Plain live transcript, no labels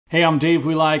Hey, I'm Dave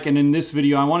Like, and in this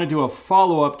video I want to do a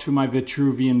follow-up to my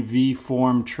Vitruvian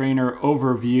Vform trainer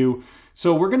overview.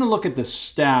 So we're going to look at the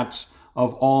stats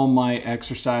of all my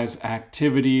exercise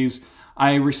activities.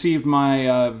 I received my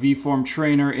Vform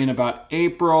trainer in about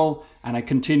April, and I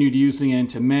continued using it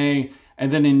into May.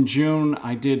 And then in June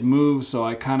I did move, so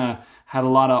I kind of had a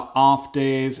lot of off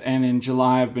days, and in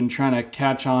July I've been trying to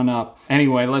catch on up.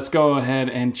 Anyway, let's go ahead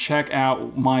and check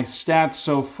out my stats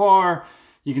so far.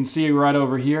 You can see right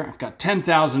over here, I've got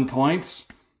 10,000 points.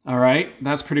 All right,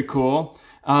 that's pretty cool.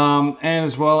 And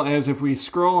as well as if we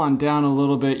scroll on down a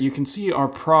little bit, you can see our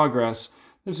progress.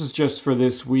 This is just for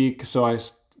this week, so I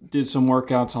did some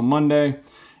workouts on Monday.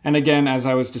 And again, as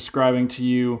I was describing to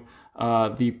you,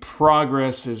 the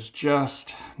progress is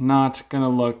just not gonna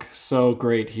look so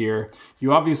great here.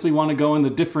 You obviously wanna go in the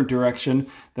different direction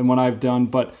than what I've done,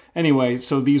 but anyway,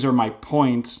 so these are my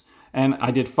points. And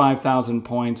I did 5,000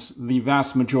 points, the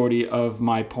vast majority of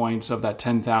my points of that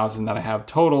 10,000 that I have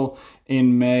total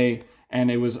in May. And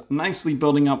it was nicely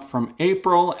building up from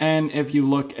April. And if you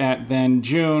look at then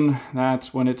June,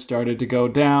 that's when it started to go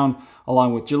down,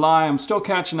 along with July. I'm still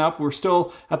catching up. We're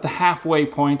still at the halfway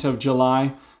point of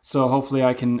July. So hopefully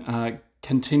I can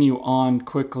continue on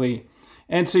quickly.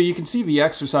 And so you can see the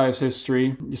exercise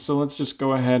history. So let's just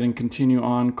go ahead and continue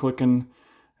on clicking.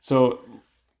 So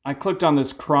I clicked on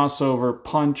this crossover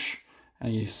punch,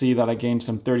 and you see that I gained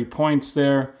some 30 points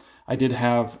there. I did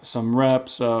have some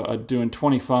reps, doing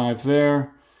 25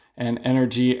 there, and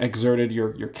energy exerted,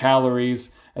 your calories,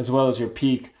 as well as your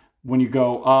peak. When you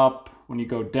go up, when you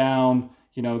go down,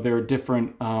 you know, there are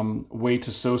different weights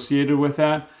associated with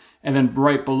that. And then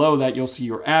right below that, you'll see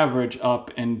your average up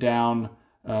and down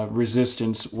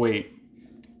resistance weight.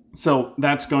 So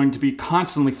that's going to be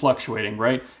constantly fluctuating,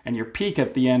 right? And your peak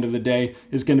at the end of the day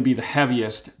is going to be the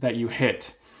heaviest that you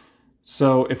hit.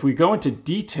 So if we go into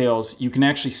details, you can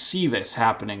actually see this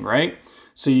happening, right?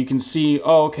 So you can see,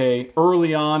 oh, okay,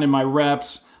 early on in my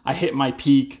reps, I hit my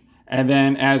peak. And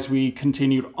then as we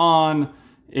continued on,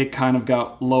 it kind of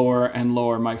got lower and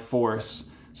lower, my force.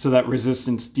 So that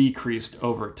resistance decreased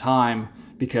over time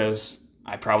because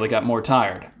I probably got more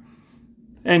tired.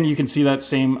 And you can see that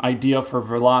same idea for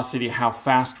velocity, how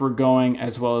fast we're going,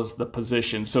 as well as the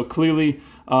position. So clearly,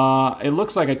 it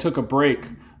looks like I took a break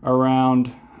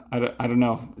around, I don't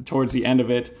know, towards the end of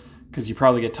it, because you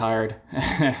probably get tired.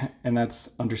 And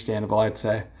that's understandable, I'd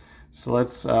say. So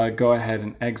let's go ahead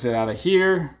and exit out of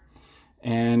here.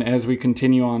 And as we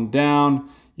continue on down,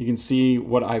 you can see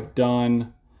what I've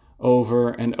done over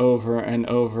and over and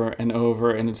over and over,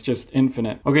 and it's just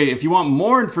infinite. Okay, if you want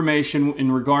more information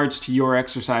in regards to your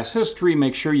exercise history,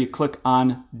 make sure you click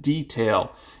on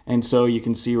detail. And so you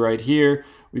can see right here,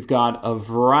 we've got a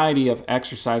variety of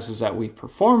exercises that we've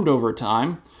performed over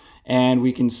time, and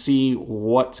we can see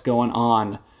what's going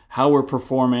on, how we're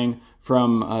performing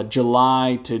from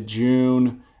July to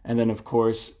June, and then of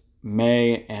course,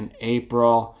 May and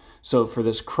April. So for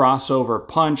this crossover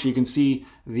punch, you can see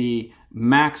the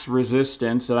max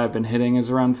resistance that I've been hitting is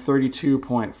around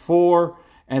 32.4,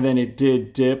 and then it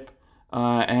did dip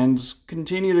and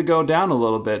continue to go down a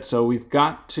little bit. So we've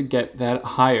got to get that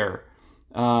higher.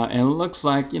 And it looks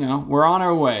like, you know, we're on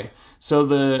our way. So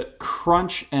the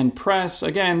crunch and press,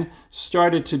 again,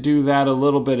 started to do that a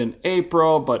little bit in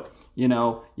April, but, you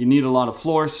know, you need a lot of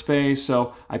floor space.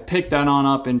 So I picked that on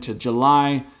up into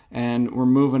July, and we're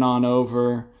moving on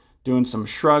over, doing some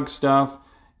shrug stuff.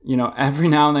 You know, every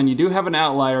now and then you do have an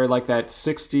outlier like that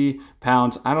 60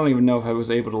 pounds. I don't even know if I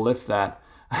was able to lift that.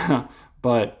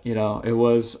 But, you know, it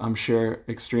was, I'm sure,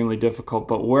 extremely difficult.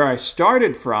 But where I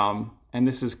started from, and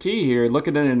this is key here, look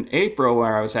at it in April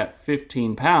where I was at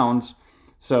 15 pounds.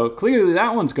 So clearly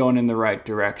that one's going in the right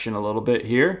direction a little bit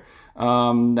here.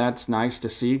 That's nice to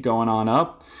see going on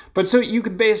up. But so you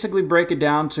could basically break it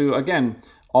down to, again,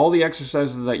 all the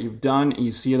exercises that you've done, you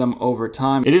see them over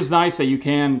time. It is nice that you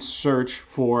can search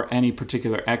for any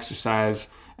particular exercise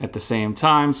at the same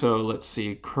time. So let's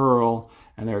see, curl,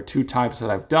 and there are two types that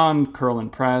I've done, curl and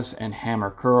press and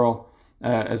hammer curl,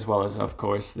 as well as, of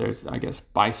course, there's, I guess,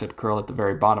 bicep curl at the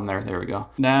very bottom there. There we go.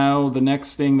 Now, the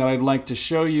next thing that I'd like to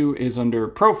show you is under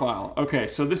profile. Okay,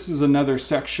 so this is another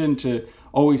section to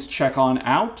always check on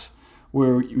out,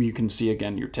 where you can see,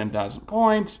 again, your 10,000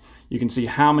 points. You can see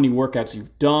how many workouts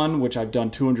you've done, which I've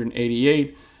done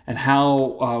 288, and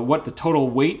how what the total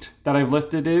weight that I've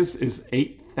lifted is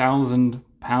 8,000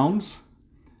 pounds,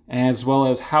 as well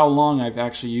as how long I've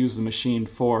actually used the machine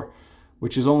for,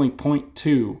 which is only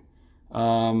 0.2,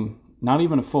 not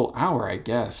even a full hour, I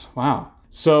guess. Wow.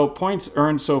 So points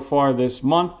earned so far this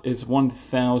month is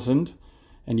 1,000,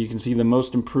 and you can see the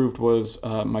most improved was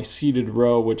my seated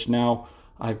row, which now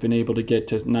I've been able to get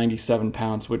to 97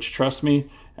 pounds, which, trust me,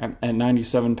 at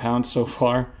 97 pounds so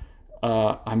far,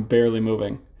 I'm barely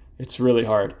moving. It's really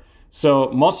hard. So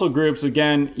muscle groups,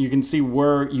 again, you can see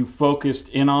where you focused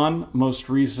in on most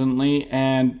recently,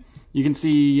 and you can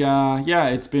see, yeah,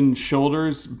 it's been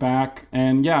shoulders, back,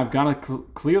 and yeah, I've got to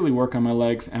clearly work on my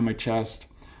legs and my chest.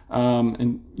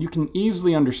 And you can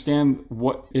easily understand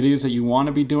what it is that you want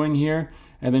to be doing here.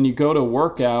 And then you go to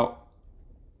workout,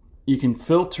 you can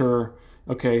filter,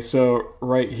 okay, so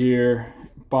right here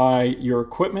by your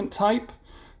equipment type.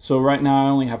 So right now I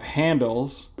only have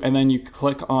handles, and then you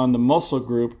click on the muscle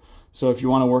group. So if you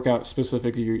want to work out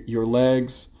specifically your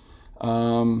legs,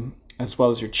 as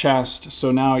well as your chest.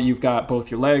 So now you've got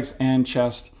both your legs and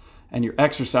chest and your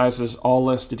exercises all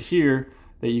listed here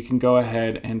that you can go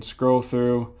ahead and scroll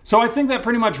through. So I think that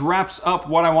pretty much wraps up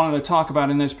what I wanted to talk about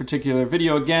in this particular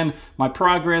video. Again, my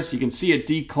progress, you can see it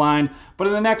decline, but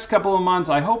in the next couple of months,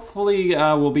 I hopefully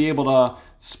will be able to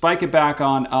spike it back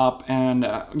on up and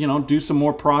you know, do some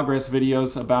more progress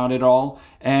videos about it all.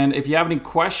 And if you have any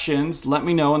questions, let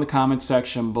me know in the comment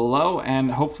section below,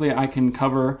 and hopefully I can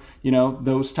cover, you know,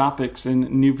 those topics in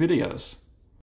new videos.